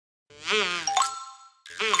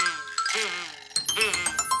I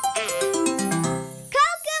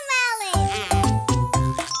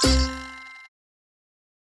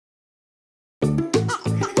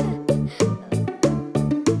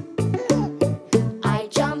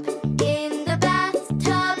jump in the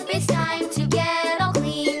bathtub, it's time to get all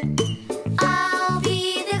clean. I'll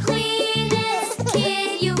be the cleanest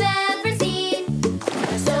kid you've ever seen.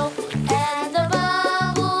 The soap and the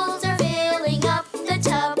bubbles are filling up the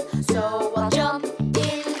tub, so I'll jump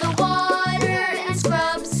in the water and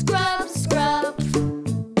scrub, scrub, scrub.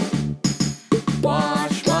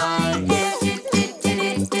 Wash my hair,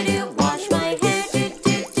 do-do-do-do-do-do. Wash my hair,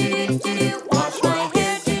 do-do-do-do-do-do. Wash my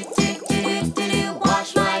hair, do-do-do-do-do-do.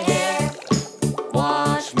 Wash my hair.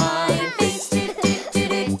 Wash my face,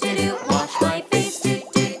 do-do-do-do-do-do. Wash my face,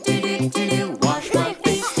 do-do-do-do-do-do. Wash my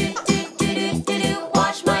face, do-do-do-do-do-do.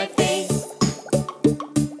 Wash my face.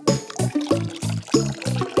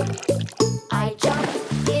 I jump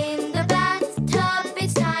in the bathtub,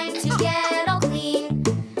 it's time to get all clean.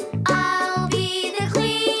 I'll be the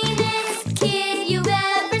cleanest kid you've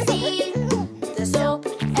ever seen. The soap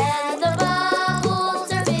and the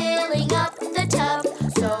bubbles are filling up the tub,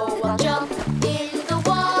 so I'll jump in the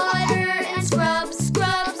water and scrub,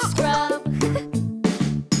 scrub, scrub.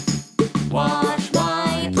 Wash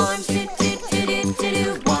my arms,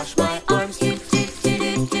 do-do-do-do-do-do. Wash my arms,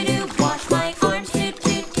 do-do-do-do-do-do. Wash my arms,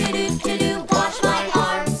 do-do-do-do-do-do. Wash my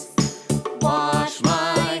arms. Wash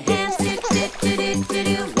my hands,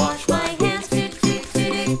 do-do-do-do-do-do. Wash my hands,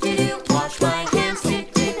 do-do-do-do-do. Wash my hands,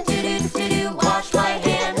 do-do-do-do-do. Wash my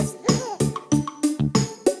hands.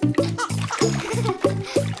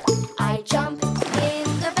 I jump in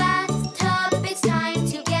the bathtub, it's time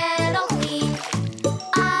to get all clean.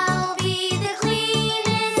 I'll be the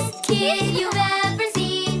cleanest kid you've ever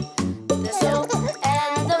seen. The soap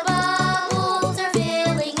and the bubbles are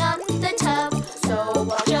filling up the tub, so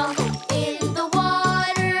I'll jump in the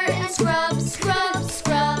water and scrub, scrub,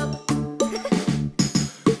 scrub.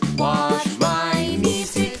 Wash my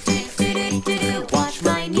knees, do-do-do-do-do-do. Wash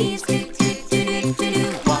my knees,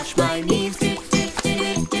 do-do-do-do-do-do. Wash my knees,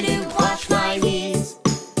 do-do-do-do-do-do. Wash my knees.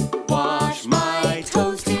 Wash my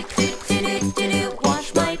toes, do-do-do-do-do-do.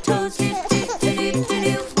 Wash my toes,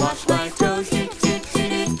 do-do-do-do-do-do. Wash my toes,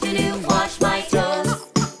 do-do-do-do-do-do. Wash my toes.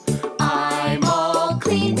 I'm all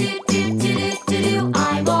clean, do-do-do-do-do-do.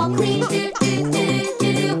 I'm all clean,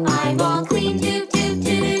 do-do-do-do-do-do. I'm all clean,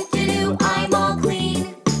 do-do-do-do-do-do. I'm all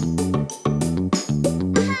clean.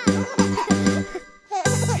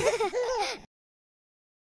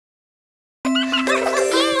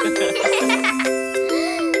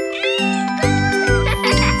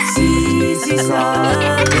 Zizi saw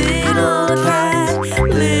a little cat,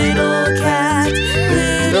 little cat,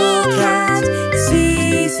 little cat.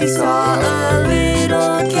 Zizi saw a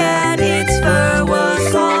little cat, its fur was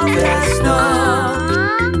soft as snow.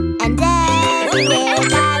 And everywhere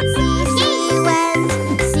that Cece went,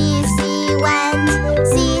 Cece went,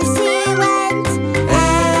 Cece went.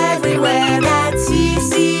 Everywhere that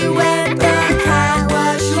Zizi went, the cat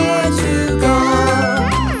was sure to go.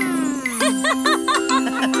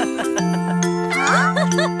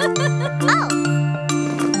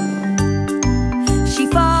 She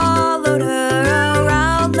followed her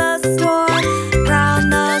around the store,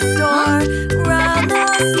 round the store, round the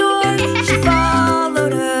store. She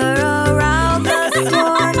followed her around the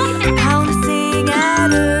store, pouncing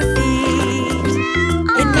at her feet.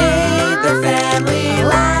 It made the family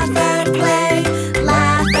laugh and play,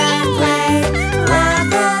 laugh and play,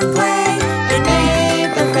 laugh and play. It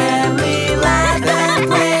made the family laugh and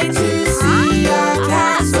play to see a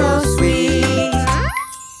cat so sweet.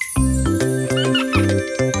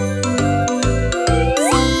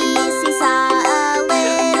 Cece saw a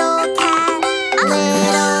little cat,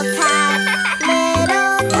 little cat,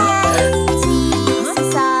 little cat. Cece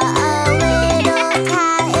saw a little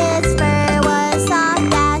cat, its fur was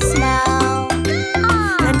soft as snow.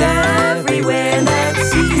 And everywhere that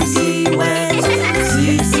Zizi went,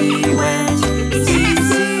 Zizi went,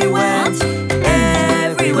 Zizi went.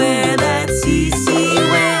 Everywhere that Zizi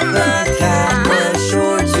went, the cat was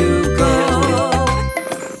sure to go.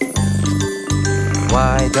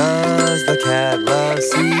 Why does the cat love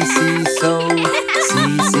Zizi so?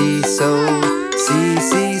 Zizi so,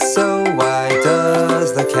 Zizi so. Why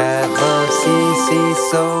does the cat love Zizi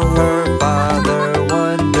so? Her father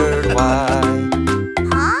wondered why.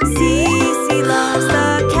 Zizi loves the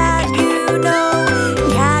cat, you know,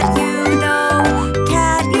 cat, you know,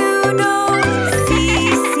 cat, you know.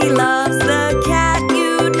 Zizi loves the cat,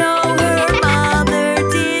 you know. Her mother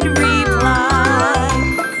did reply.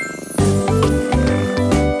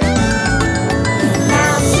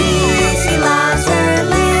 Now Zizi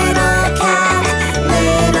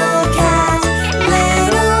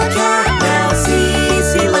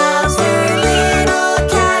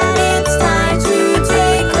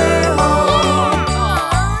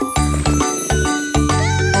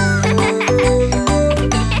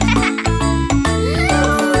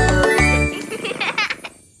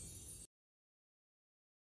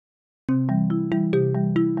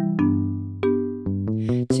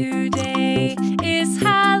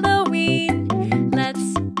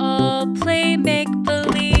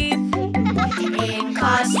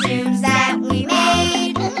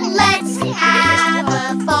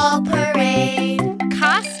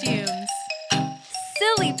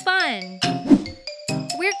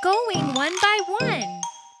We're going one by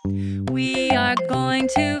one. We are going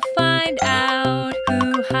to find out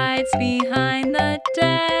who hides behind the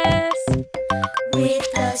desk With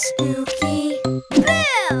a spooky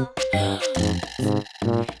boo!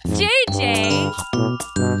 JJ,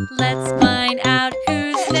 let's find out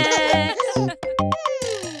who's next.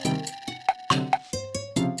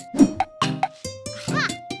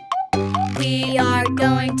 We are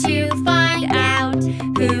going to find out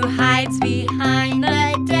who hides behind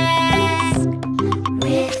the desk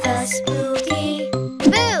with a spooky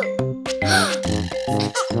boo!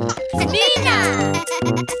 Nina!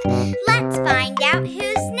 Let's find out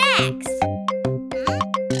who's next.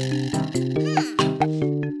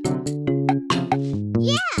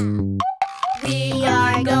 Yeah! We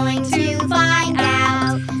are going to find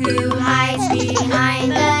out who hides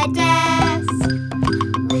behind the desk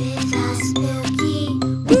With a spooky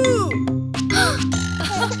boo!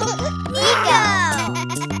 Nico!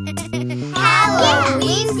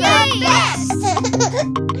 Halloween's the best!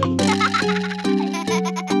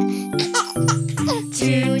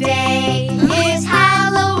 Today is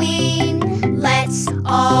Halloween. Let's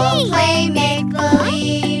all play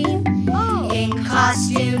make-believe in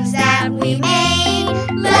costumes that we made.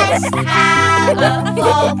 Let's have a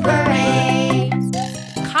full parade.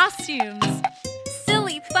 Costumes,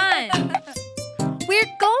 silly fun.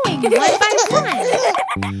 We're going one by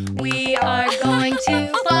one. We are going to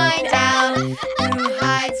find out who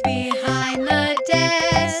hides behind the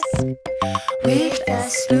desk with a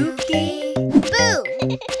spooky Boo!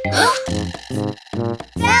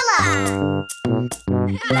 Bella!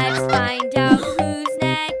 Let's find out who's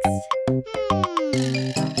next.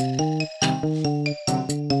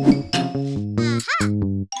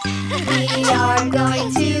 We are going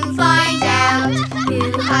to find out who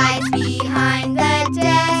hides behind the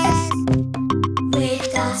desk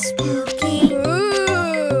With a spooky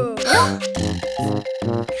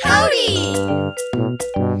Cody!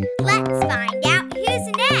 Let's find out who's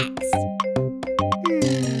next.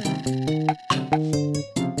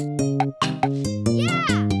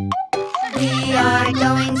 We are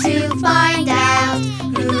going to find out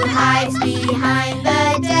who hides behind the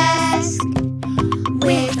desk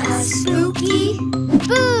with a spooky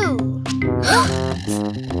Boo!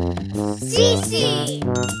 Cece.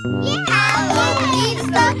 Halloween's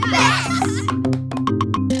the best!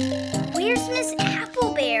 Where's Miss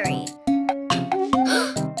Appleberry?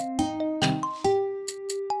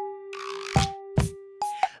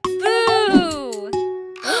 Boo!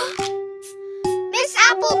 Miss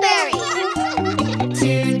Appleberry!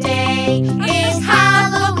 Today is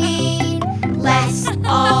Halloween. Let's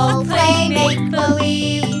all play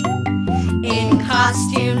make-believe in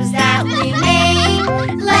costumes that we made.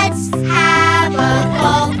 Let's have a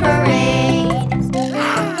fall parade.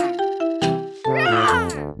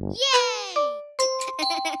 Yay!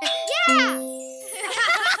 Yeah!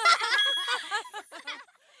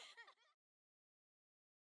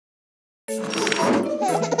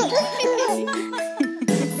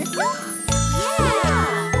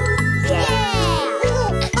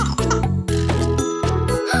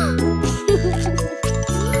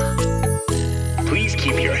 Please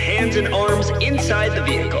keep your hands and arms inside the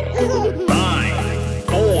vehicle. 5,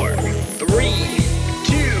 4, 3,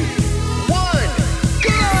 2, 1,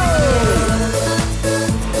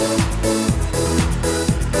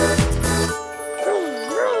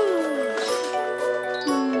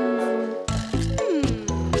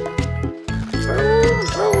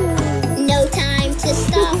 No time to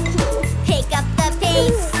stop. Pick up the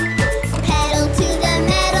pace. Pedal to the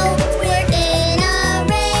metal. We're in a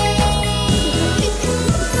race.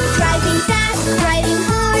 Driving fast, driving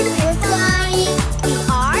hard. We're flying. We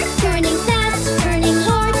are turning fast, turning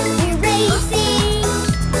hard. We're racing.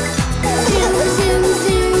 Zoom, zoom,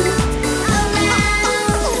 zoom.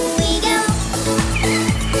 Around we go.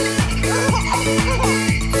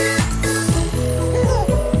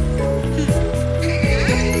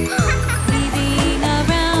 Weaving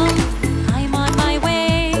around, I'm on my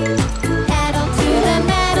way. Pedal to the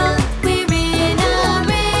metal, we're in a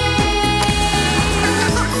race.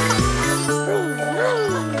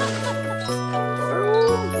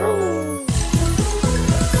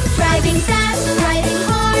 Driving fast, driving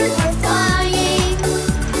hard, we're flying.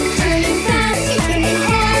 Turning fast, turning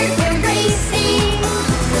hard, we're racing.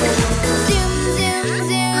 Zoom, zoom,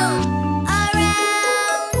 zoom.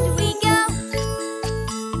 Around we go.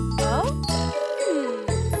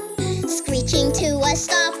 Screeching to a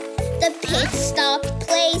stop, the pit stop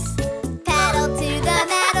place. Pedal to the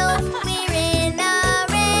metal, we're in a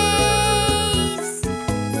race.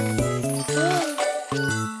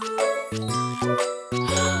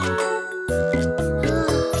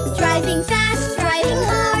 Driving fast, driving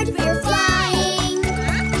hard, we're flying.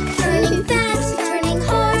 Turning fast, turning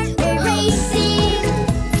hard, we're racing.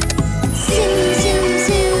 Zoom, zoom,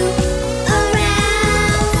 zoom,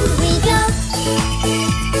 around we go.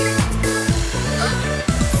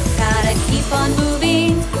 Gotta keep on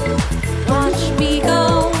moving. Watch me go.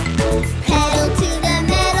 Pedal to the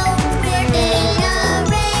metal, we're in a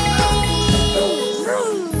race.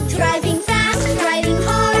 Driving fast, driving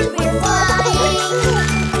hard, we're flying.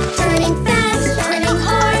 Turning fast, turning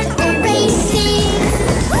hard, we're racing.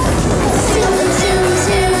 Zoom, zoom,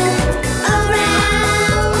 zoom,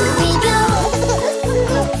 around we go.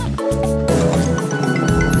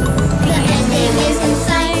 The ending is in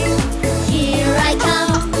sight, here I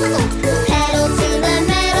come. Pedal to the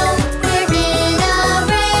metal, we're in a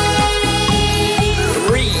race.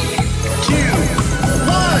 3, 2,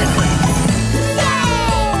 1.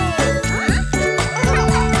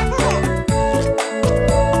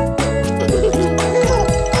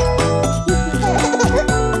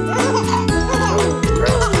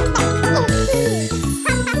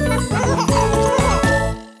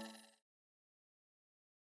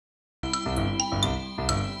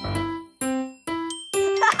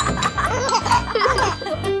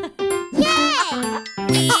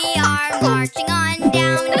 We are marching on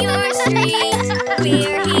down your street.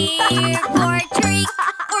 We're here for trick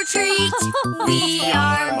or treat. We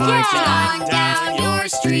are marching on down your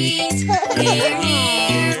street. We're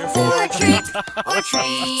here for trick or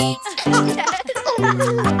treat.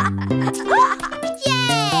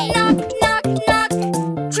 Yay! Knock, knock, knock.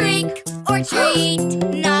 Trick or treat.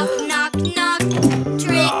 Knock, knock, knock.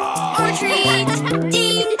 Trick or treat.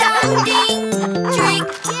 Ding dong ding. Trick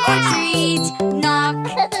or treat. Knock,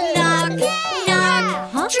 knock, knock.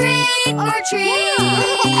 Trick or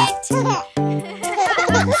treat.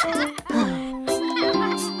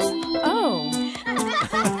 Oh.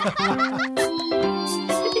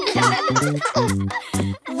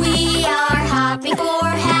 We are hopping for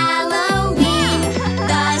Halloween.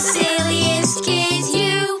 The silliest kids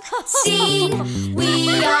you've seen.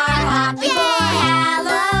 We are hopping for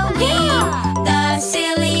Halloween. The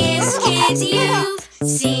silliest kids you've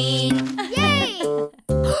seen. Yay!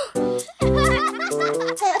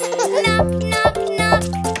 Knock, knock, knock.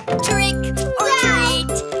 Trick or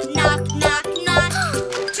treat. Knock, knock, knock.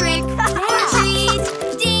 Trick or treat.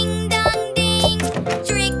 Ding dong ding.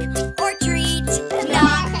 Trick or treat.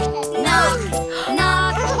 Knock, knock,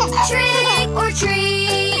 knock. Trick or treat.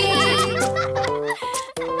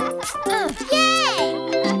 Yay!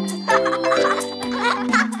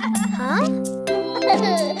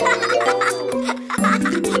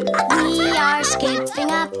 We are skipping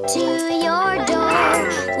up to your door.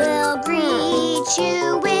 We'll greet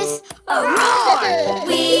you with a roar.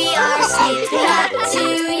 We are skipping up to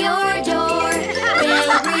your door.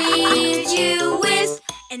 We'll greet you with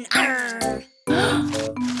an err.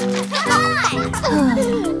 Hi!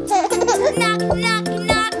 Knock, knock,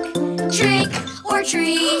 knock. Trick or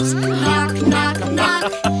treat. Knock, knock,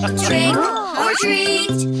 knock. Trick or treat.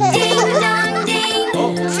 Ding dong ding.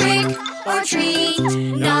 Trick or treat.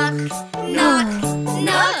 Knock, knock,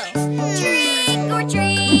 knock. Trick or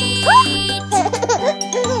treat.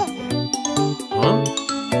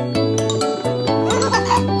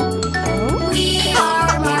 We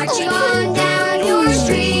are marching on down your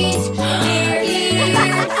street. We're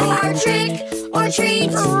here for trick or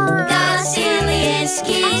treat. The silliest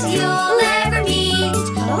kids you'll ever meet.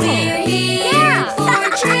 We're here for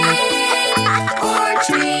trick or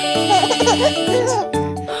treat.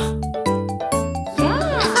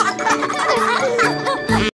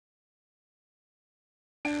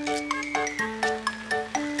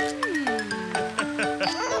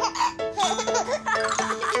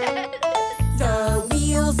 The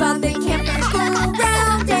wheels on the camper go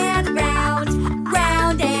round and round,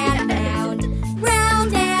 round and round,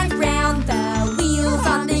 round and round. The wheels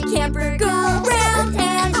on the camper go round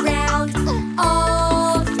and round,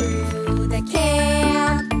 all through the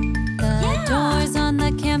camp. The doors on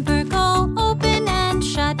the camper go open and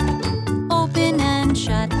shut, open and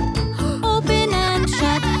shut, open and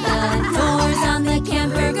shut. The doors on the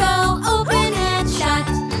camper go open and shut,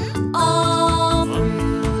 all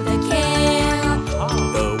through the camp.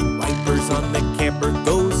 The wipers on the camper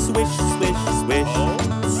go swish, swish, swish.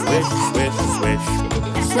 Swish, swish, swish.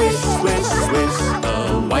 Swish, swish, swish. The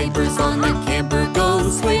wipers on the camper go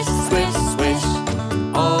swish, swish, swish.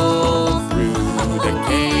 All through the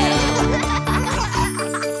camp.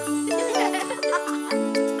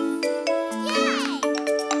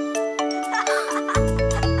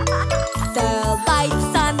 The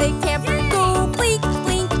lights on the camper go blink,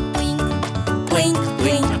 blink, blink. Blink,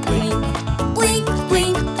 blink, blink. Blink,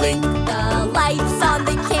 blink, blink.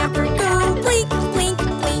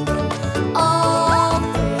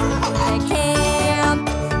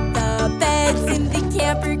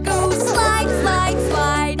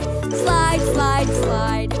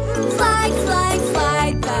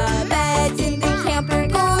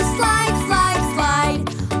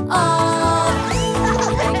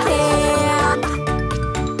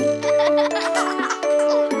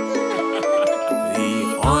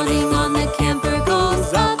 awning on the camper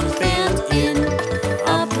goes up and in,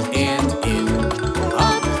 up and in,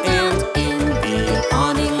 up and in. The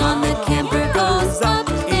awning on the camper goes up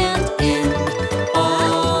and in,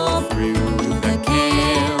 all through the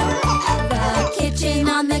camp. The kitchen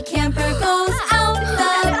on the camper goes out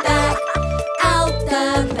the back, out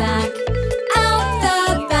the back, out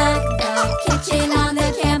the back. The kitchen on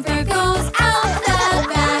the camper goes out the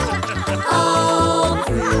back, all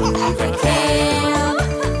through the camp.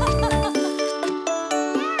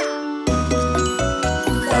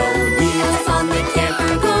 The wheels on the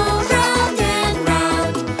camper go round and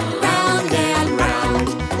round, round and round,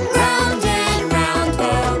 round and round.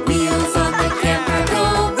 The wheels on the camper go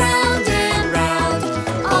round and round,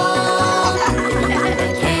 all through the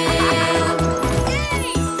camp.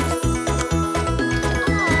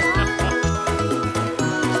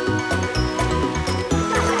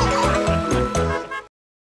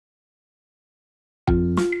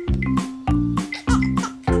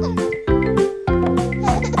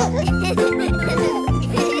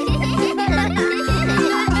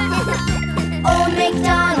 Old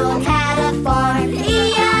MacDonald had a farm,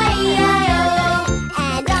 E-I-E-I-O.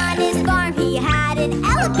 And on his farm he had an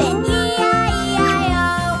elephant, E-I-E-I-O.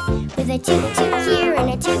 With a toot-toot here and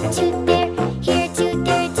a toot-toot there, here a toot,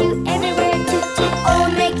 there a toot, everywhere a toot-toot.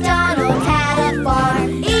 Old MacDonald had a farm,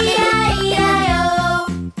 E-I-E-I-O.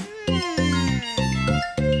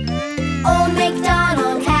 Old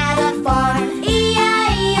MacDonald had a farm,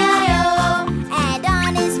 E-I-E-I-O. And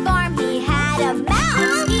on his farm he had a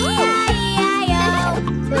mouse, E-I-E-I-O.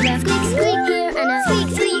 With a squeak, squeak here and a squeak,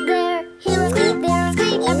 squeak there, here a squeak, there a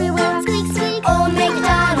squeak, everywhere a squeak, squeak. Old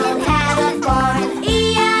MacDonald had a farm,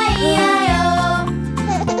 E-I-E-I-O.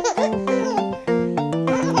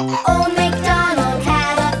 Old MacDonald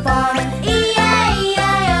had a farm,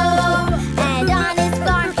 E-I-E-I-O. And on his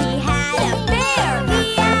farm he had a bear,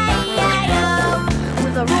 E-I-E-I-O.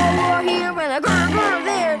 With a roar, roar here and a grr, grr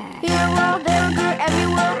there, here a roar, there a grr,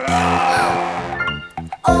 everywhere.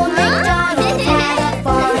 Old MacDonald had a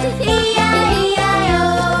farm, E-I-E-I-O.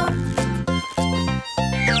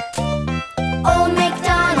 Old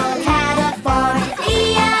MacDonald had a farm,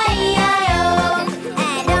 E-I-E-I-O.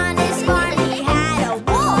 And on his farm he had a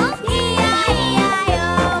wolf, E-I-E-I-O.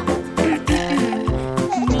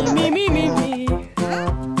 Me, me, me, me, me.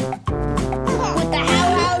 With a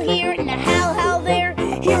howl, howl here and a howl, howl there,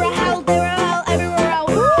 here a howl, there a howl, everywhere a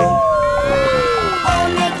woo.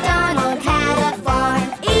 Old MacDonald had a farm,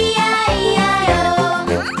 E-I-E-I-O.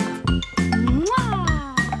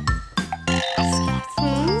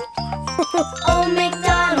 Old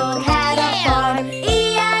MacDonald had a farm,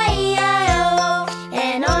 E-I-E-I-O.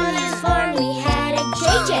 And on his farm he had a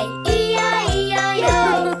JJ, E-I-E-I-O.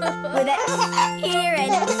 With a here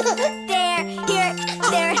and there, here,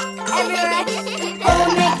 there, everywhere.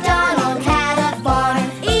 Old MacDonald had a farm,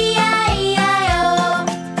 E-I-E-I-O.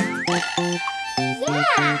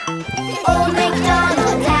 Yeah. Old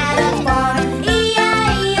MacDonald had a farm,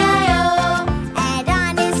 E-I-E-I-O. And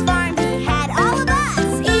on his farm he had all of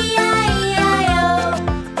us, E-I-E-I-O.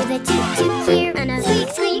 With a toot toot here and a squeak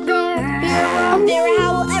squeak there, here a roar, there a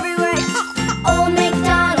howl, everywhere. Old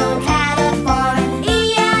MacDonald had a farm,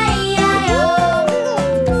 E-I-E-I-O.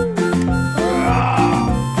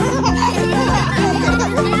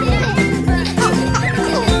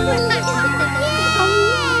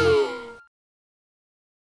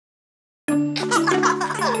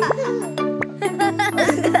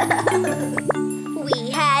 We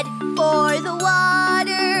head for the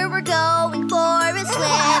water, we're going for a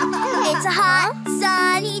swim. It's a hot,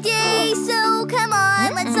 sunny day, so come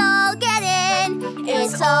on, let's all get in.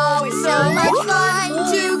 It's always so much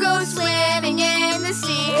fun to go swimming in the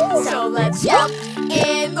sea. So let's jump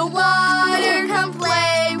in the water, come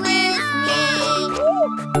play with me.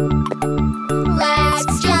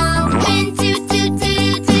 Let's jump into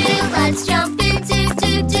do-do-do-do. Let's jump into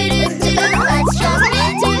do-do-do-do. Let's jump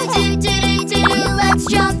into do-do-do-do. Let's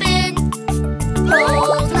jump in.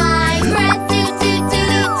 Hold my breath,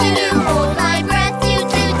 do-do-do-do. Hold my breath,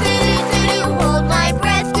 do-do-do-do. Hold my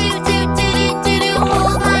breath, do-do-do-do.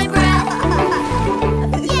 Hold my breath.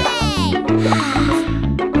 Yay!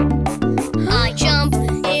 I jump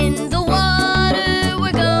in the water,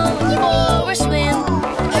 we're going for a swim.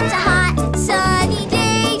 It's a hot, sunny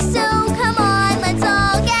day,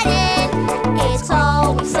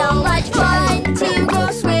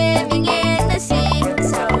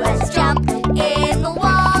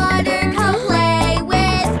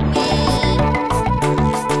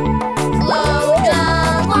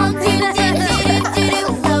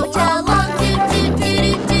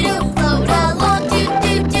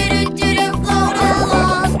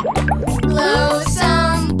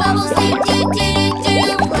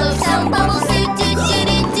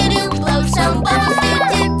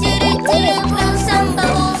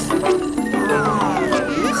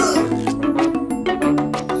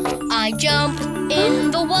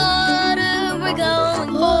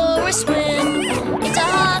 going for a swim. It's a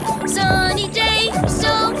hot, sunny day,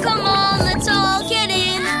 so come on, let's all get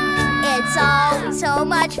in. It's always so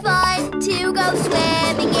much fun to go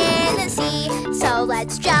swimming in the sea. So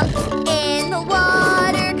let's jump in the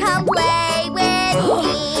water, come play with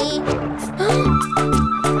me.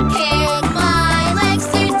 Kick my legs,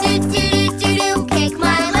 do-do-do-do-do-do. Kick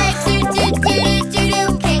my legs,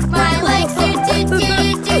 do-do-do-do-do-do. Kick my legs,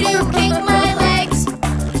 do-do-do-do-do-do. Kick my legs.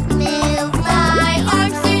 Move my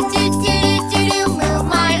arms, do-do-do-do-do-do. Move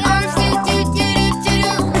my arms, do-do-do-do-do-do.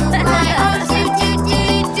 Move my arms,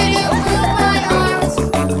 do-do-do-do-do-do. Move my arms.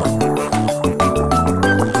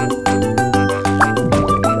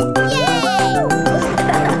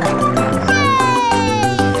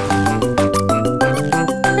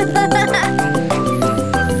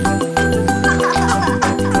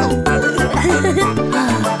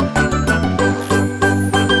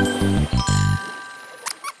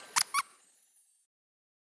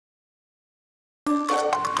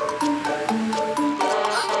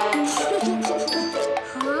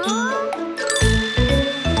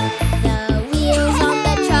 The wheels on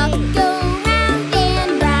the truck go round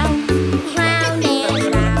and round, round and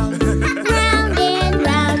round, round and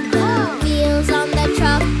round. The wheels on the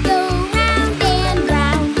truck go round and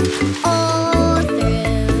round, all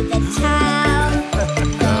through the town.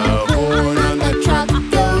 The horn on the truck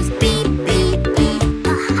goes beep, beep, beep,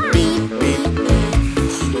 beep, beep, beep,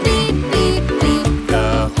 beep, beep, beep. The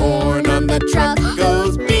horn on the truck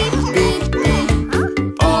goes beep, beep, beep,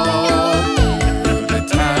 all through the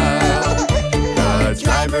town. The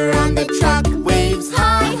driver on the truck waves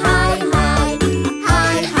Hi, hi, hi,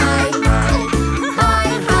 hi, hi, hi, hi,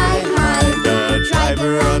 hi, hi. The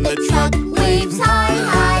driver on the truck waves Hi,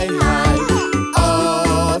 hi, hi.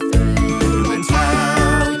 all through the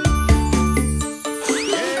town.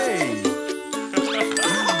 Yay!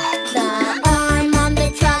 The arm on the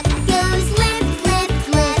truck goes lift, lift,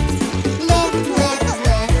 lift, lift, lift,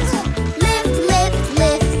 lift, lift, lift,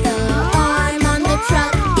 lift. The arm on the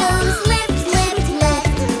truck goes lift, lift,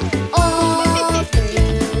 lift, all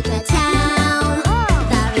through the town.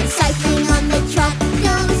 The recycling on the truck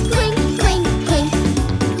goes clink, clink, clink,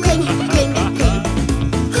 clink, clink, clink,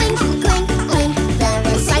 clink, clink, clink. The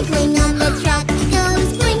recycling on the truck goes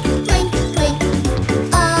clink, clink, clink,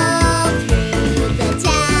 all through the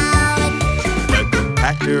town. The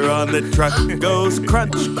compactor on the truck goes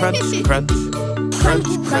crunch, crunch, crunch,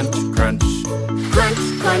 crunch, crunch, crunch, crunch,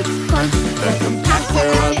 crunch, crunch. The compactor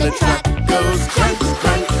on the truck goes crunch,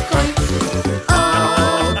 crunch, crunch,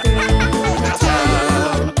 all through the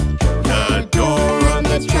town. The door on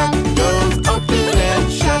the truck goes open and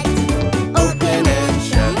shut, open and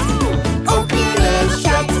shut, open and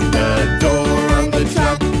shut. The door on the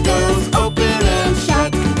truck goes open and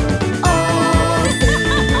shut, all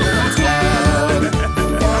through the town.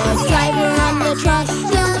 The driver on the truck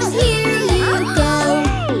goes, here you go,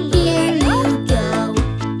 here you go,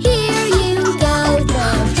 here you go. The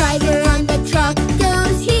driver on the truck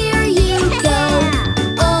goes, here you go,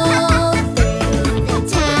 all through the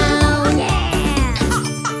town.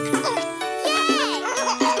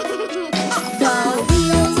 The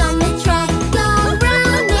wheels on the truck go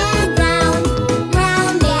round and round,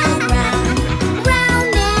 round and round,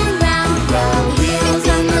 round and round. The wheels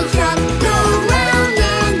on the truck go round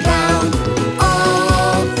and round,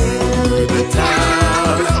 all through the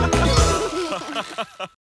town.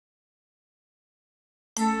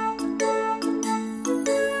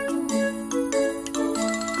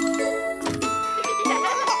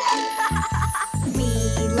 We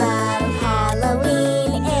love Halloween,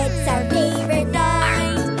 it's our favorite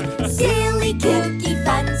night. Silly, kooky,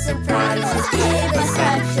 fun surprises give us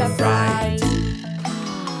such a fright.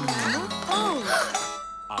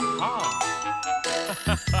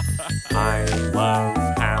 I love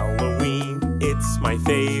Halloween, it's my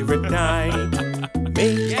favorite night.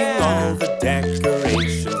 Making all the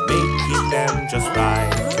decorations, making them just right.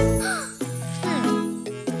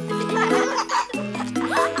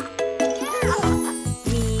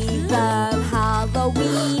 We love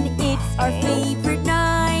Halloween, it's our favorite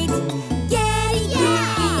night. Getting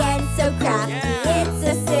goofy and so crafty, it's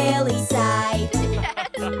a silly sight.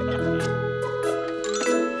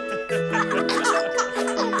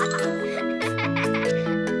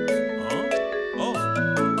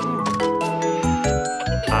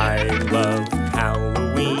 I love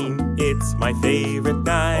Halloween, it's my favorite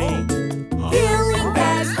night. Filling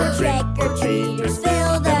bags for trick-or-treaters,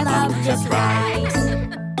 fill them up just right.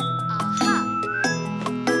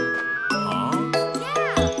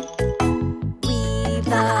 We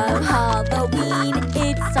love Halloween,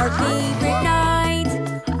 it's our favorite night.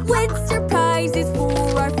 With surprises for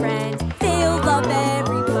our friends, fill the bed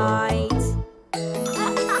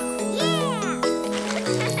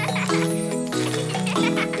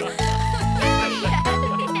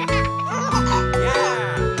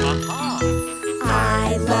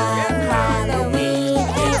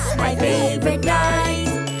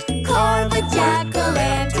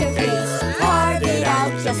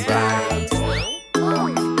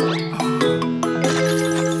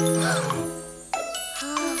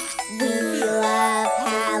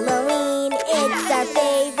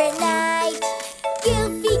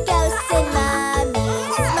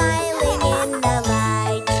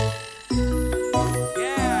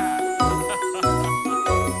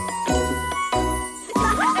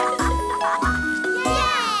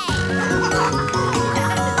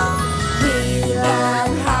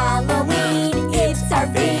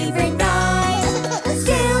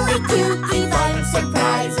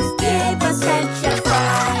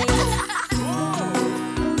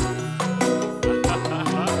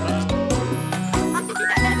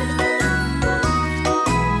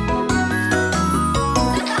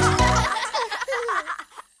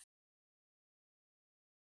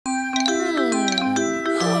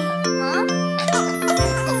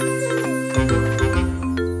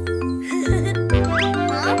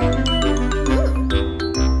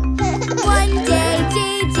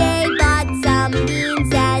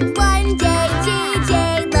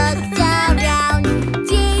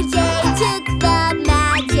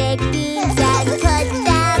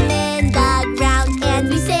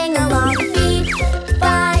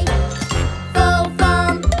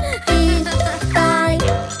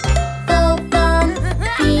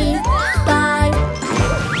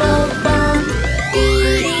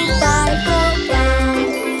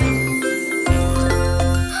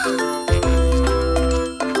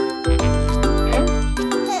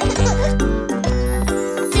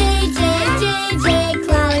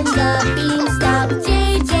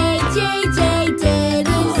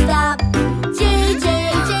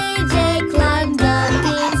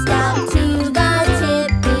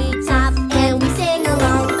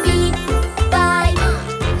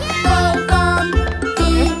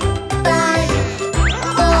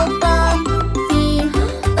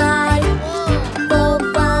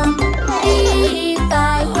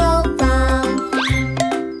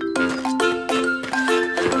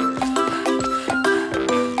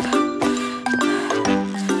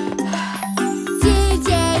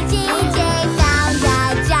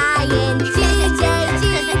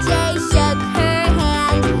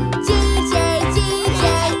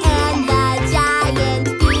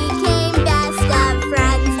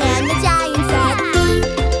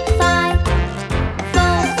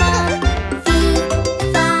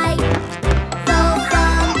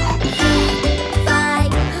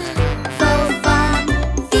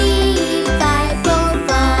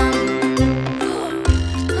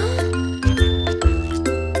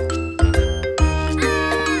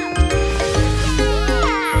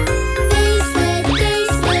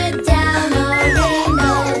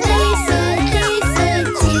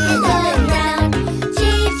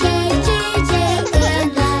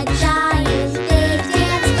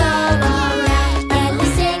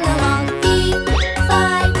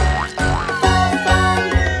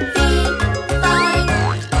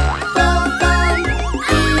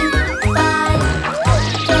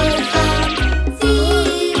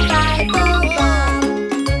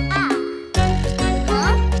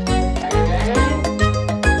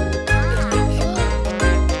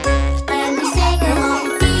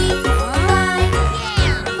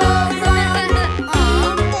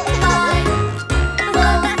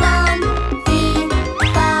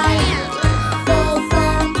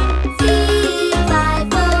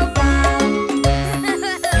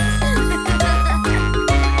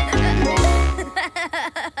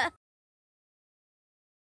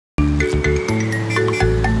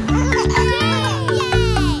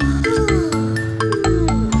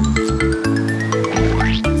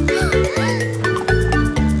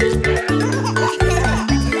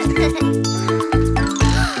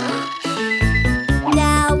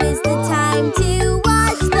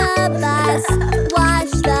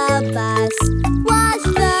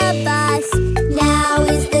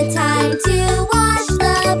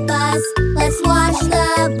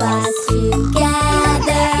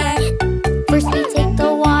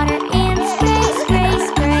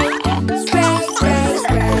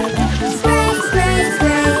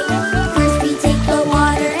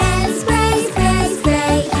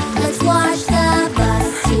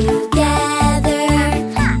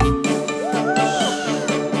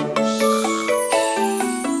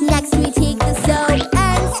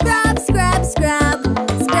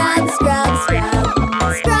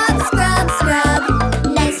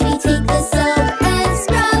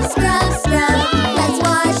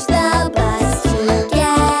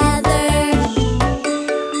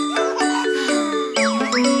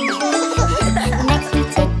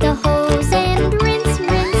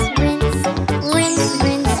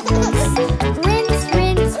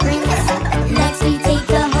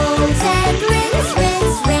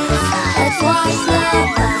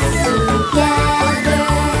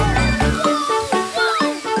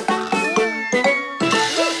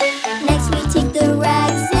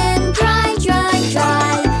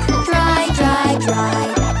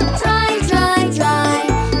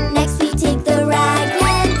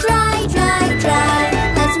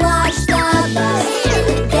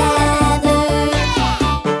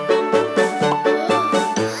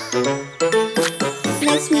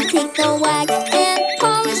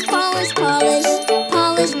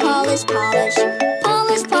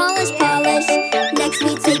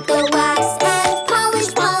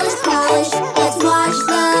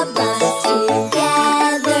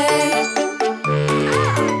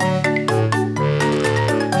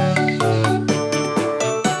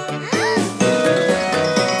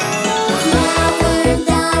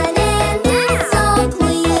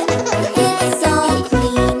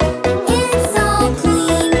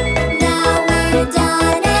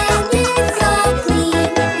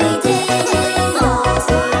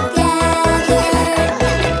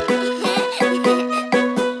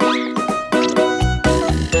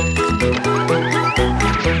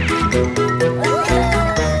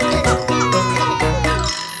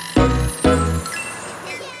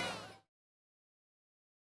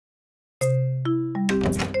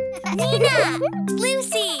Nina,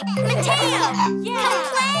 Lucy, Mateo, come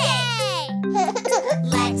play!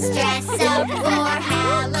 Let's dress up for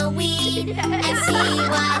Halloween and see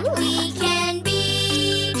what we can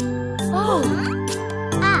be. I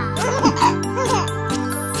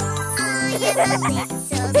am a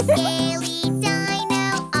little scaly dino.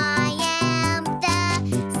 I am the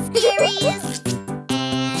scariest.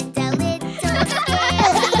 And a little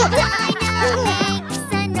scaly dino makes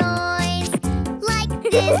a noise like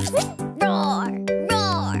this. Roar,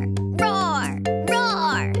 roar, roar,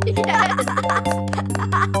 roar.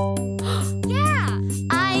 Yeah,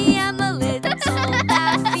 I am a little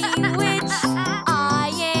laughing witch. I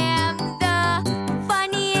am the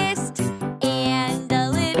funniest. And a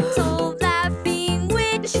little laughing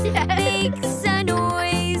witch makes a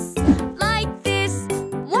noise like this.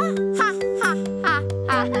 Wah ha ha ha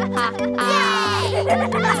ha ha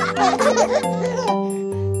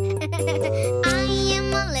I am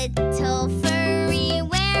a little furry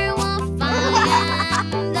werewolf. I am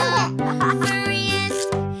the furriest.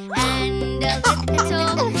 And a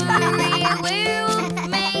little furry werewolf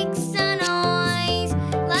makes a noise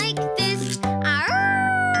like this.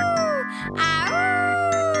 Arr! Arr!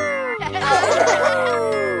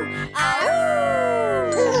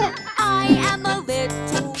 I am a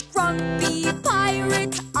little grumpy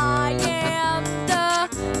pirate. I am the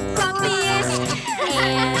grumpiest.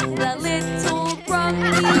 And the little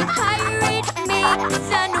grumpy pirate makes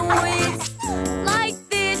a noise like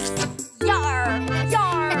this. Yar,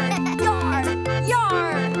 yar, yar, yar.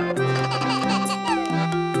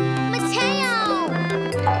 Mateo!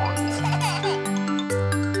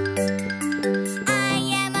 I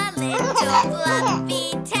am a little fluffy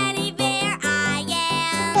teddy bear. I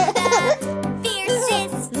am the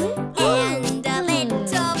fiercest. And a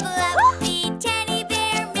little fluffy teddy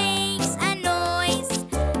bear makes a noise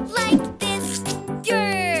like this.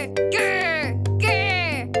 Grr, grr,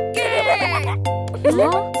 grr, grr.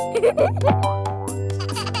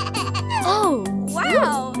 Oh,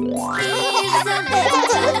 wow. He's a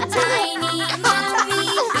little tiny mummy.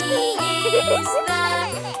 He is the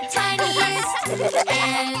tiniest.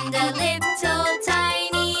 And a little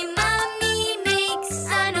tiny mummy makes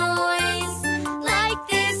a noise like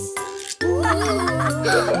this.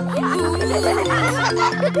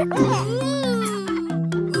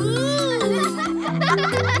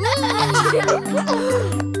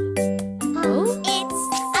 It's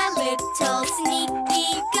a little sneaky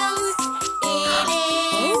ghost. It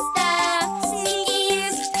is the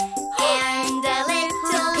sneakiest. And a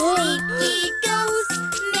little sneaky ghost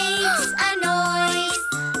makes a noise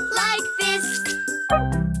like this.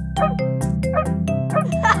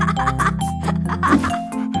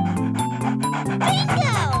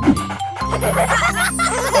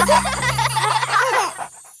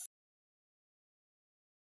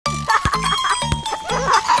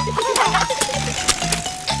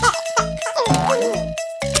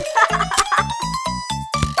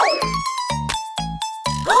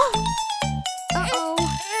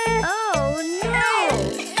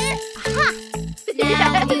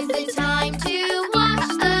 Now is the time to wash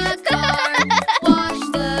the car. Wash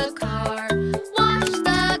the car. Wash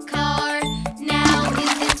the car. Now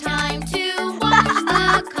is the time to wash the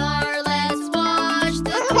car. Let's wash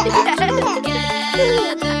the car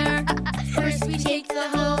together. First we take the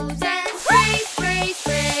hose and spray, spray,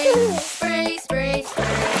 spray. Spray, spray, spray.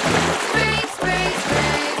 Spray, spray,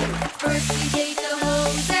 spray. First we take the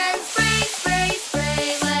hose and spray, spray, spray.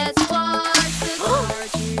 Let's wash the car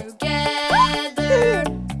together.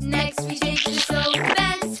 Next we take the soap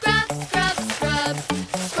and scrub, scrub, scrub.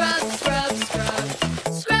 Scrub, scrub, scrub.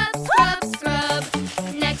 Scrub, scrub, scrub.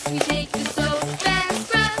 Next we take the soap and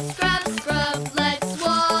scrub, scrub, scrub. Let's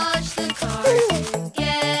wash the car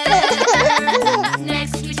together.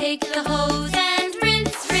 Next we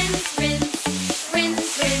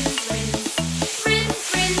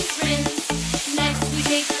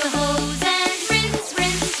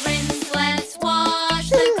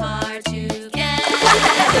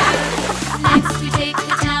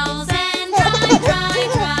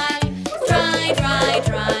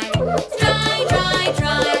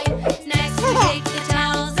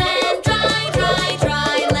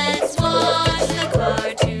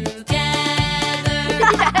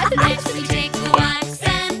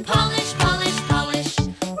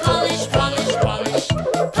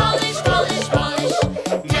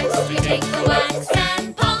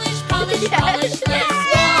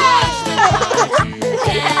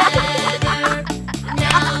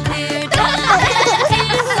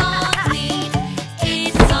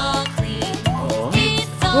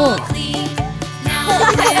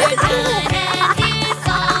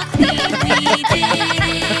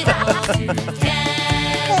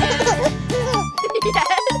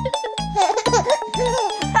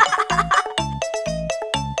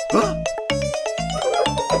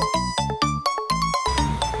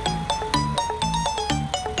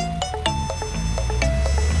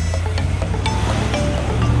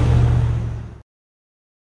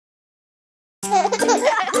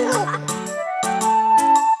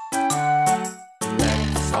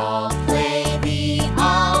Let's all play the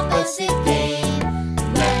opposite game.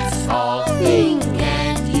 Let's all think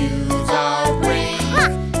and use our brains.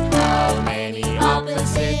 How many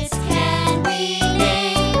opposites can we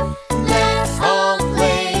name? Let's all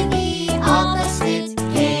play the opposite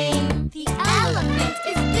game. The elephant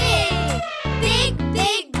is big, big,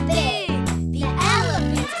 big, big. The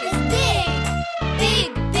elephant is big, big,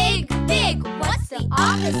 big, big. What's the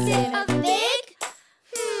opposite of big?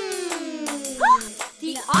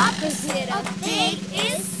 The opposite of big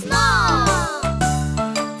is small.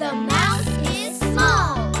 The mouse is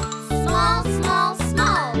small, small, small,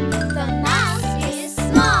 small. The mouse is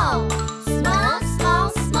small, small, small,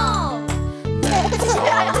 small. Let's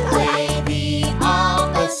all play the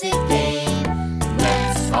opposite game.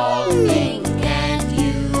 Let's all think and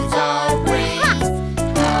use our brains.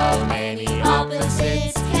 How many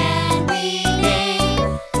opposites can we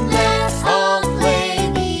name? Let's all play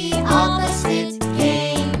the opposite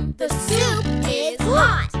game. The soup is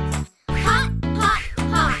hot, hot, hot,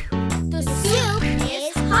 hot. The soup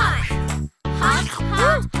is hot, hot,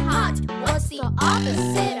 hot, hot. What's the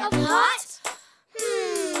opposite of hot?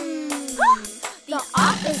 The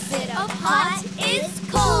opposite of hot is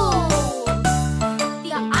cold.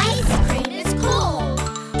 The ice cream is cold,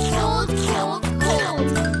 cold, cold, cold.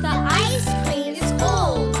 The ice cream is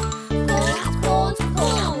cold, cold, cold,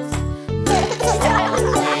 cold. Let's all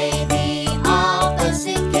play the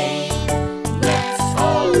opposite game. Let's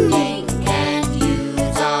all think and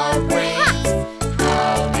use our brains.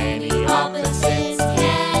 How many opposites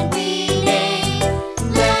can we name?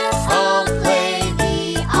 Let's all play the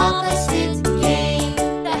opposite game.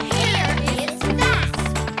 The hair is fast,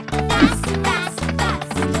 fast, fast,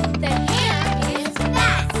 fast. The hair is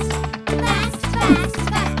fast, fast, fast,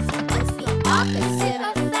 fast. What's the opposite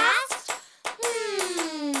of fast?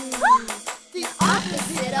 The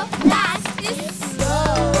opposite of fast is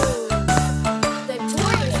slow. The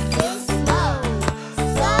tortoise is slow,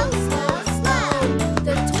 slow, slow, slow.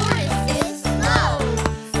 The tortoise is slow,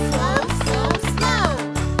 slow, slow, slow.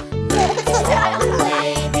 Let's all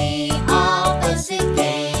play the opposite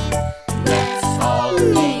game. Let's all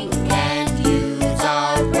think and use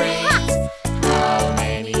our brains. How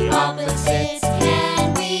many opposites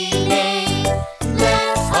can we name?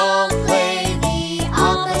 Let's all play the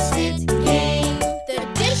opposite game. The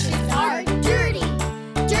dishes are dirty,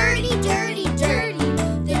 dirty, dirty, dirty.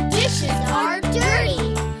 The dishes are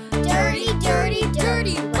dirty, dirty, dirty,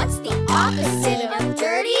 dirty. What's the opposite of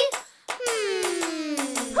dirty?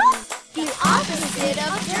 The opposite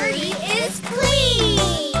of dirty is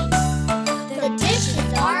clean. The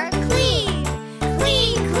dishes are clean,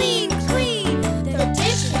 clean, clean, clean. The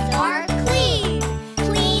dishes are clean,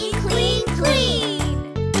 clean, clean, clean.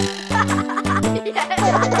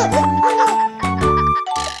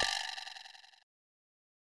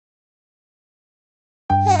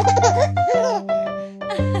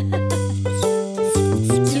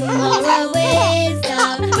 Tomorrow is the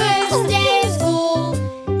first day of school.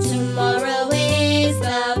 Tomorrow is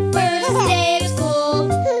the first day of school.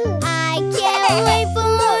 I can't wait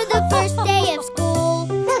for the first day of school.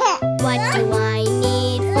 What do I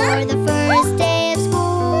need for the first day of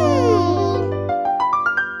school?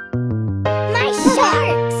 My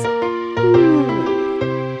sharks!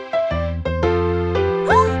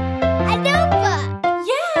 A notebook!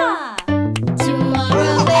 Yeah!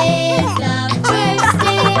 Tomorrow is the first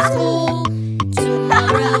day of school.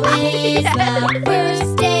 Tomorrow is the first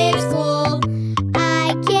day of school. I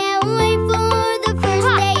can't wait for the first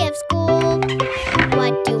day of school.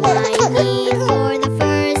 What do I need for the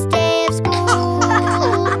first day of school?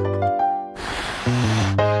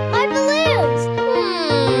 My balloons!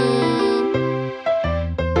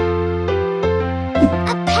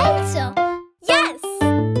 A pencil! Yes!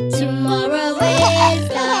 Tomorrow is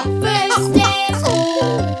the first day of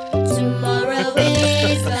school. Tomorrow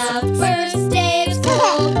is the first day of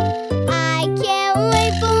school. I can't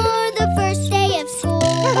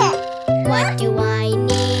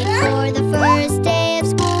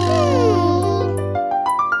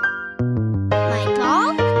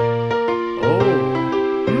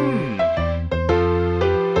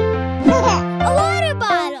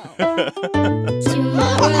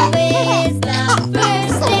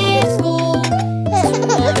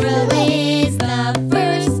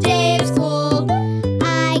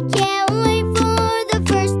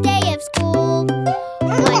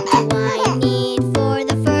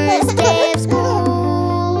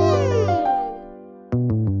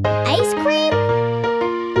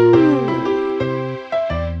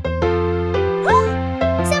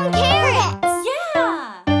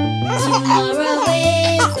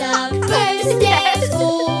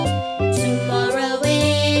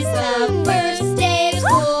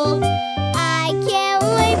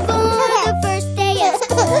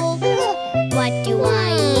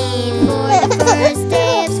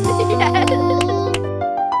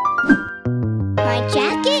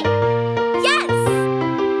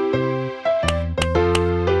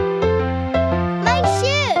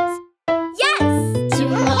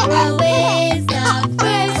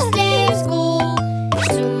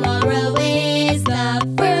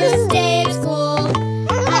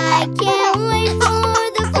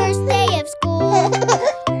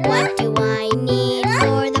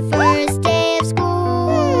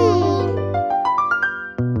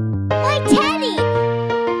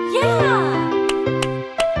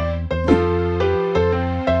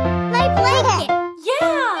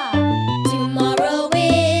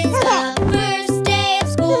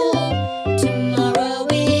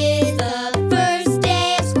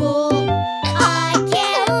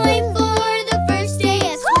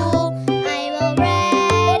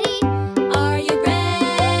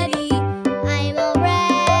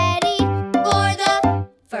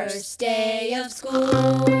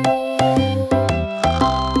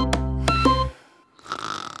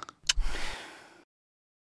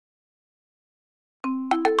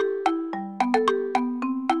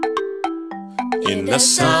In the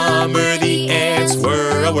summer the ants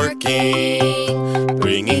were a-working,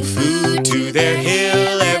 bringing food to their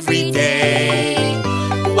hill every day,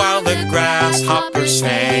 while the grasshopper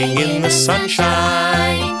sang in the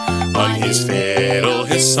sunshine. On his fiddle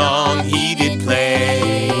his song he did play.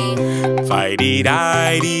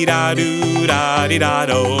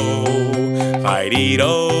 Fi-dee-di-dee-da-doo-da-dee-da-do,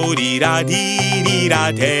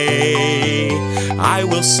 Fi-dee-do-dee-da-dee-dee-da-day. I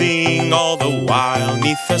will sing all the while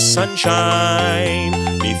neath the sunshine.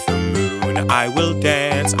 Neath the moon I will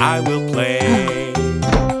dance, I will play.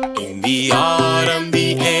 In the autumn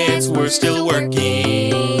the ants were still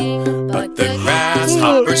working, but the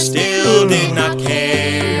grasshopper still did not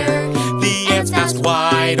care. The ants asked,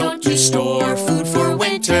 why don't you store food for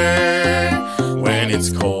winter? When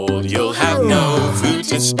it's cold you'll have no food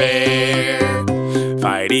to spare.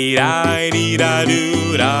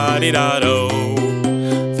 Fi-dee-di-dee-da-doo-da-dee-da-do,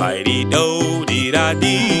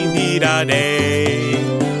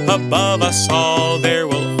 Fi-dee-do-dee-da-dee-dee-da-day. Above us all there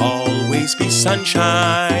will always be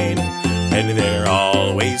sunshine, and there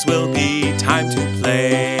always will be time to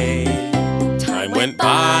play. Time went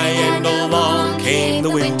by and along came the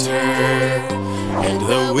winter, and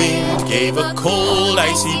the wind gave a cold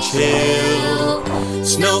icy chill.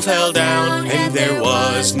 Snow fell down and there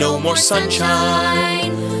was no more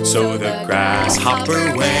sunshine, so the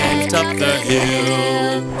grasshopper went up the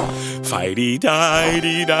hill.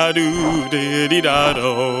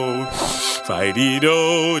 Fi-dee-di-dee-da-doo-dee-dee-da-do,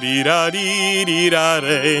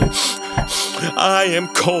 Fi-dee-do-dee-da-dee-dee-da-day. I am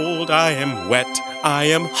cold, I am wet, I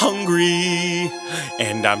am hungry,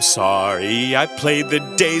 and I'm sorry I played the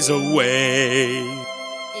days away.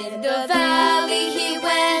 In the valley he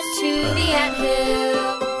went to the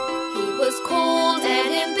anthill. He was cold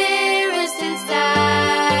and embarrassed and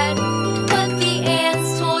sad, but the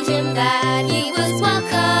ants told him that he was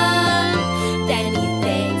welcome. Then he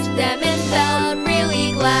thanked them and felt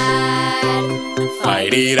really glad.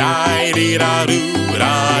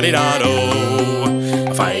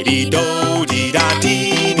 Fi-dee-di-dee-da-doo-da-dee-da-do,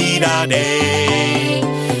 Fi-dee-do-dee-da-dee-dee-da-day.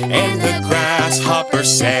 And the grasshopper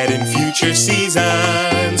said, in future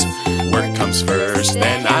seasons, work comes first,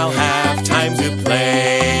 then I'll have time to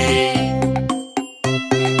play.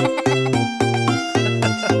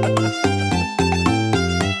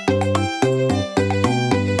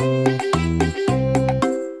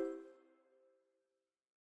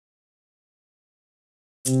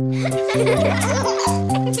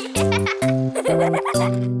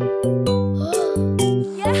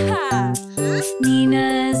 Yeah!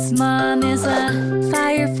 Nina's mom is a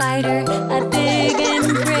firefighter, a big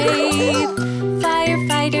and brave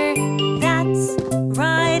firefighter. That's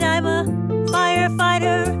right, I'm a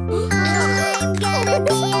firefighter. I'm gonna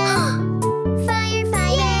be a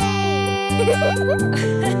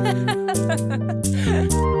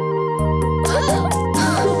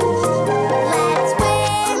Let's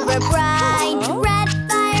wear a bright red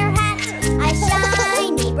fire hat, a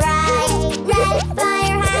shiny bright red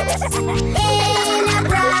fire hat. In a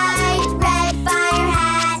bright red fire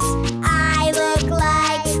hat, I look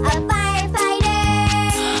like a firefighter.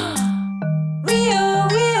 Wee-oo,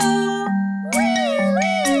 wee-oo.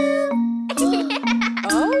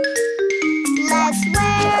 Let's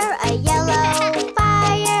wear a yellow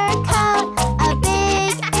fire coat, a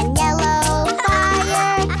big and yellow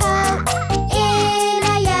fire coat. In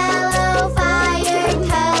a yellow fire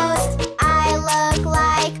coat, I look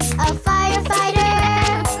like a firefighter.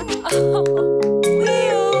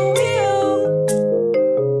 Wee-oo, wee-oo.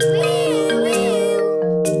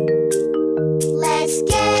 Let's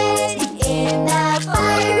get in the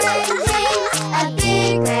fire engine, a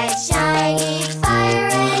big red shiny fire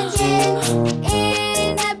engine.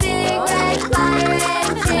 In a big red fire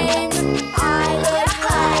engine, I look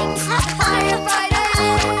like a firefighter.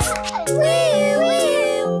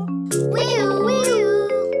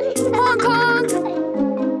 Honk honk.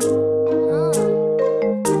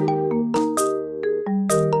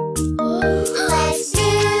 Let's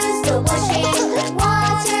use the washing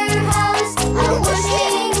water hose, a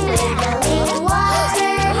washing wiggling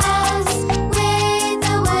water hose. With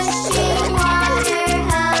the washing water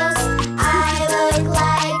hose, I look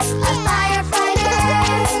like a firefighter.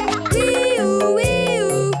 Wee-oo,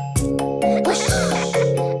 wee-oo. Whoosh.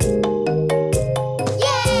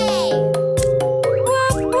 Yay!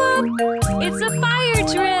 Whoop, whoop. It's a fire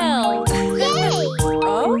drill. Yay!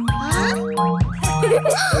 Oh? Huh?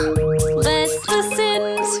 Let's listen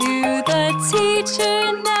to the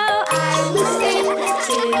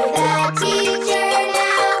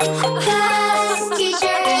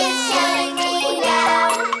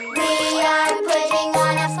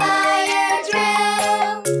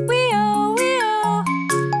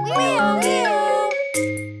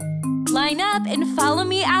and follow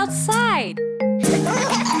me outside.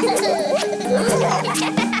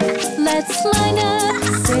 Let's line up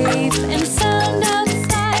safe and sound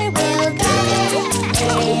outside. We'll gather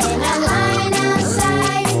in a line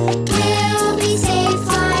outside. We'll be safe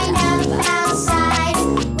lined up outside.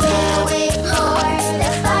 We'll wait for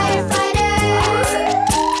the firefighter.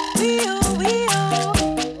 Wheel, wheel.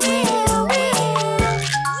 Wheel, wheel.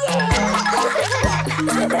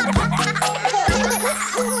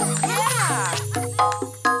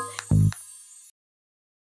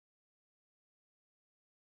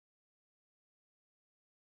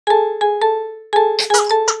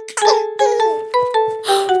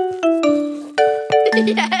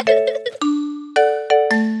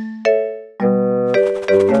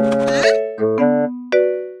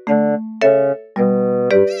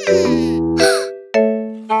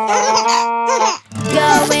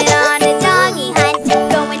 Going on a doggy hunt,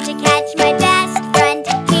 going to catch my best friend.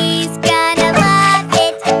 He's gonna love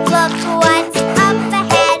it. Look what's up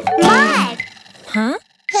ahead. Mud! Huh?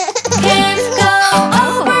 Can't go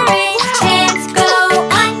over it, can't go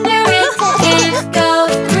under it, can't go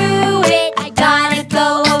through it. I gotta go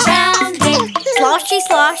around it. Sloshy,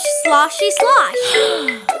 slosh, sloshy, slosh.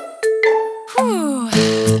 Whew.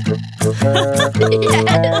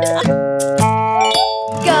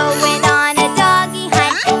 Going on a doggy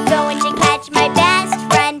hunt, going to catch my best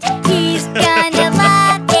friend. He's gonna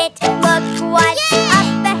love it. Look what's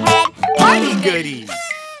up ahead. Goody goodies.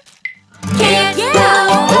 Can't go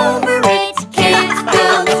over it, can't go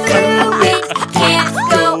through it, can't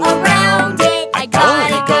go around it. I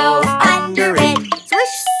gotta go under it.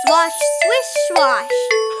 Swish, swash, swish, swash.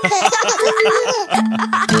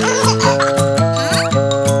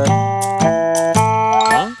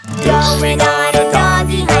 Going on a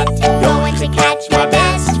doggy hunt, going to catch my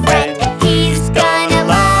best friend. He's gonna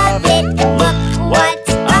love it. Look what's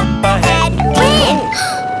up ahead. Wind!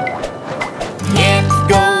 Can't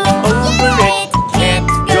go over it.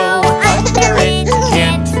 Can't go under it.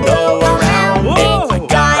 Can't go around it. I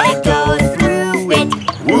gotta go through it.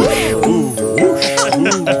 Whoosh, whoo, whoosh,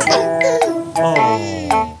 whoo. Oh.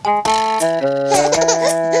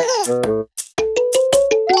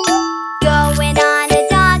 Going on a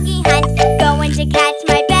doggy hunt, going to catch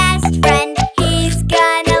my best friend. He's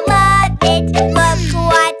gonna love it. Look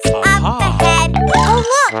what's up ahead. Oh,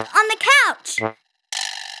 look, on the couch.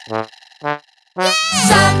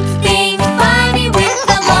 Something funny with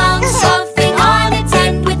a long something on its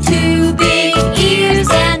end, with two big ears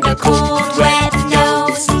and a cold wet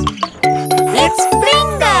nose. It's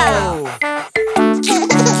Bingo.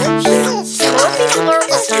 Slurpy, slurp,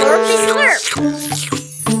 slurpy, slurp.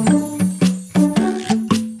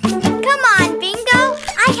 Come on, Bingo.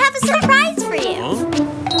 I have a surprise for you.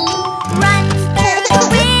 Run through the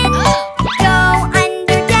wind, go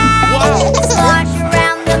under dash, slosh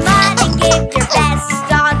around the mud and give your best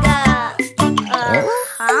dog a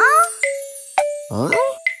huh?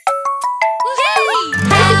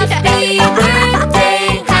 Happy birthday,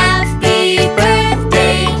 happy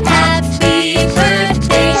birthday, happy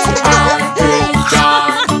birthday to our good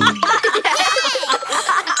dog.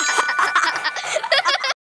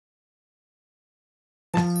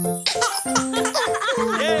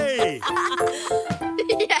 Yay!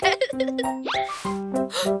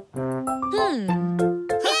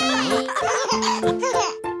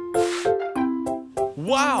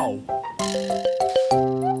 Wow!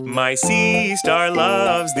 My sea star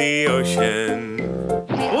loves the ocean.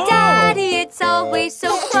 Daddy, it's always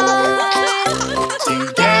so fun.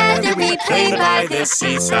 Together we play by the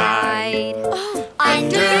seaside.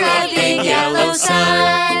 Under a big yellow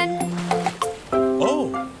sun.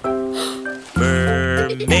 Oh!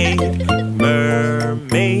 Mermaid,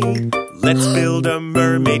 mermaid, let's build a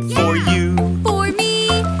mermaid for you. For me,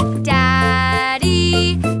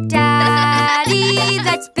 Daddy, Daddy,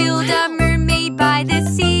 let's build a mermaid by the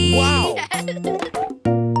sea. Wow!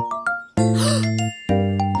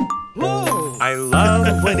 I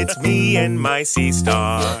love when it's me and my sea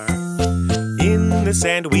star. In the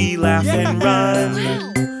sand we laugh and run.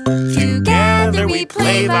 Together we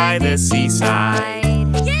play by the seaside.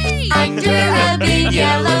 Under a big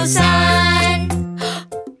yellow sun.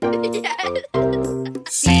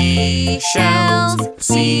 Seashells,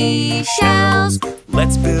 seashells,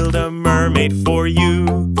 let's build a mermaid for you.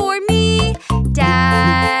 For me,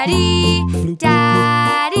 Daddy,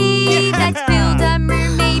 Daddy, let's build a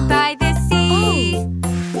mermaid by the sea.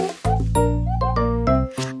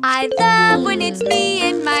 I love when it's me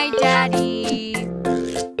and my daddy.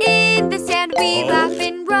 In the sand we laugh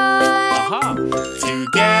and run.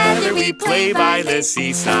 Together we play by the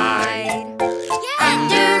seaside.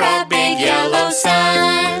 Under a big yellow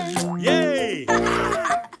sun. Yay!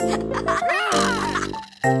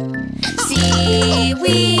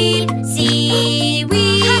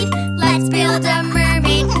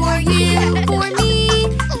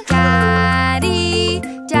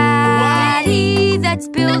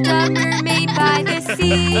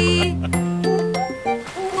 sea.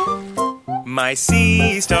 My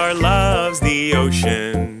sea star loves the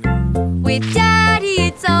ocean. With Daddy,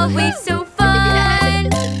 it's always so fun.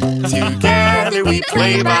 Together we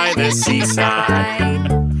play by the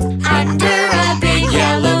seaside, under a big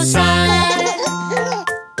yellow sun.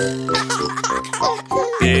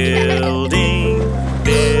 Building,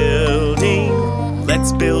 building,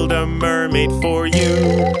 let's build a mermaid for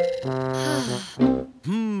you.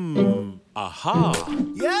 Aha!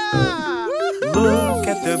 Yeah! Look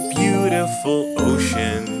at the beautiful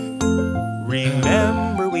ocean.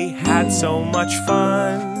 Remember we had so much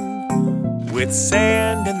fun with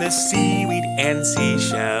sand and the seaweed and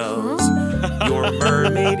seashells. Your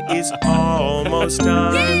mermaid is almost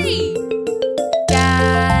done. Yay!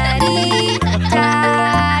 Daddy,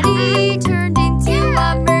 Daddy turned into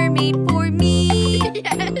a mermaid for me.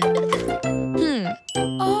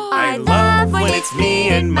 I love when it's me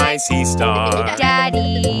and my sea star.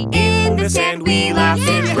 Daddy, In the sand we laugh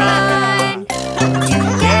and run.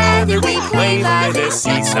 Together we play by the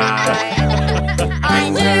seaside,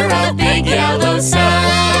 under a big yellow sun.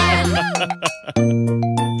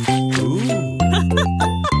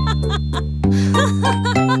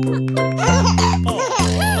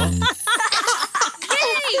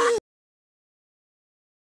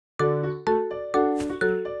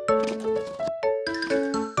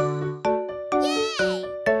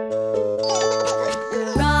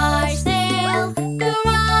 Garage sale,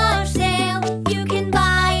 garage sale. You can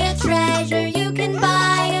buy a treasure, you can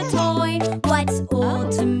buy a toy. What's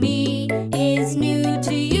old to me is new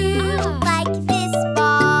to you. Like this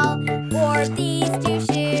ball or these two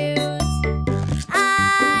shoes.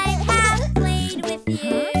 I have played with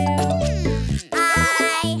you.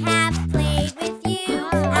 I have played with you.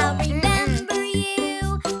 I'll remember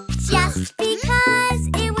you just because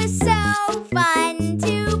it was so fun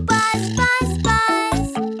to buzz, buzz, buzz.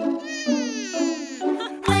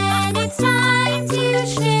 When it's time to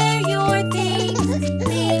share your things,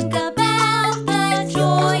 think about the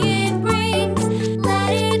joy it brings.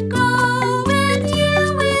 Let it go and you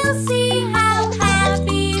will see how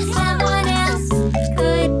happy someone else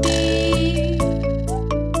could be.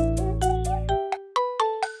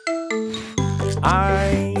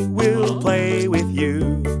 I will play with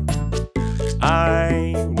you.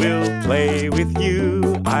 I will play with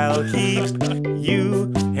you. I'll keep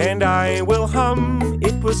you and I will hum.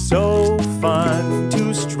 It was so fun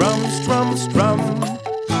to strum, strum, strum.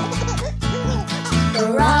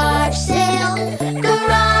 Garage sale,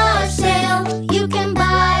 garage sale. You can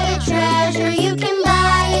buy a treasure, you can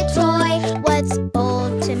buy a toy. What's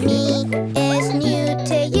old to me is new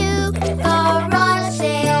to you. Garage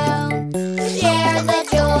sale, share the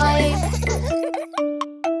joy.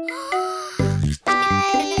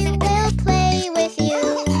 I will play with you.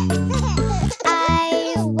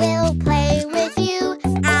 I will play with you.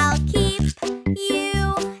 I'll keep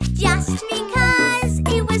you just because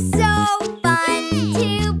it was so fun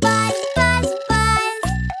to buzz, buzz, buzz.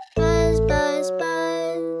 Buzz, buzz,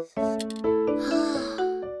 buzz.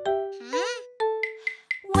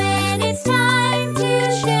 When it's time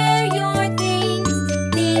to share your things,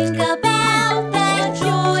 think about the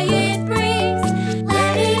joy it brings.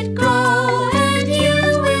 Let it go and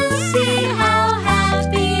you will see how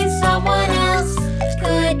happy someone else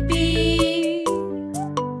could be.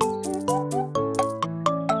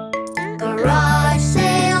 Garage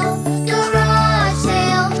sale, garage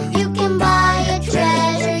sale. You can buy a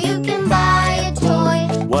treasure, you can buy a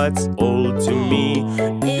toy. What's old to me?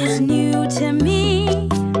 is new to me.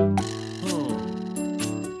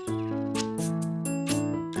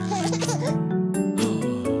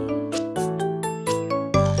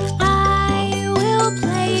 I will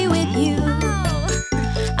play with you.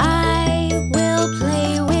 I will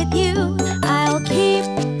play with you. I'll keep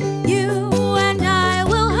you and I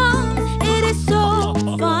will hum. It is so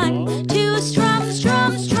fun to strum,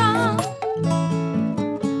 strum, strum.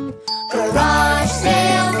 Garage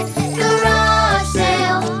sale,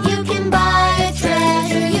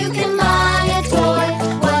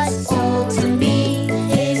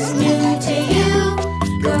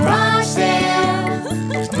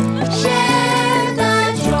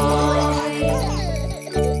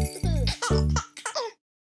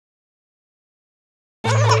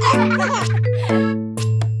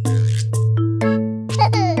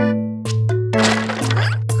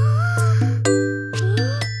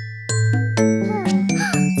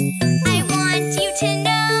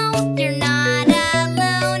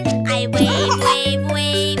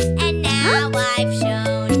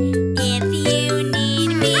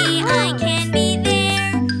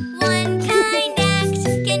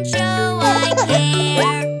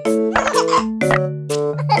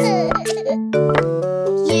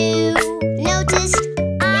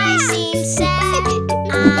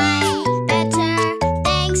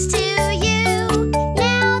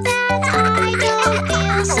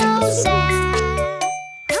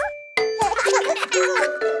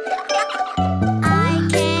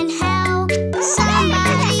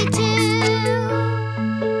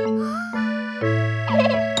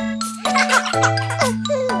 I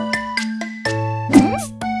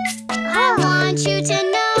want you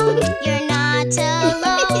to know you're not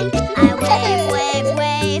alone. I wave, wave,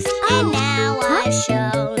 wave, and now I've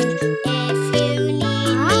shown. If you need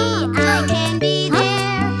me, I can be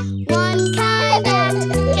there. One kind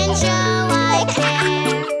act can show I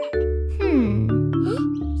care.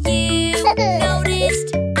 You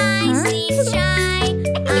noticed I seem shy.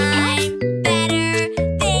 I'm better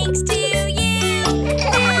thanks to you.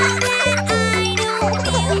 Now that I don't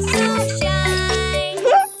feel so shy.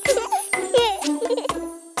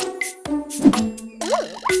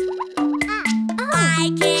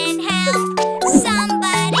 I can help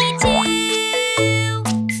somebody too.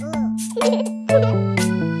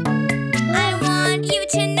 I want you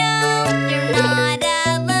to know you're not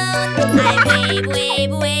alone. I wave,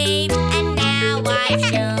 wave, wave, and now I've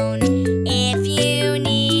shown.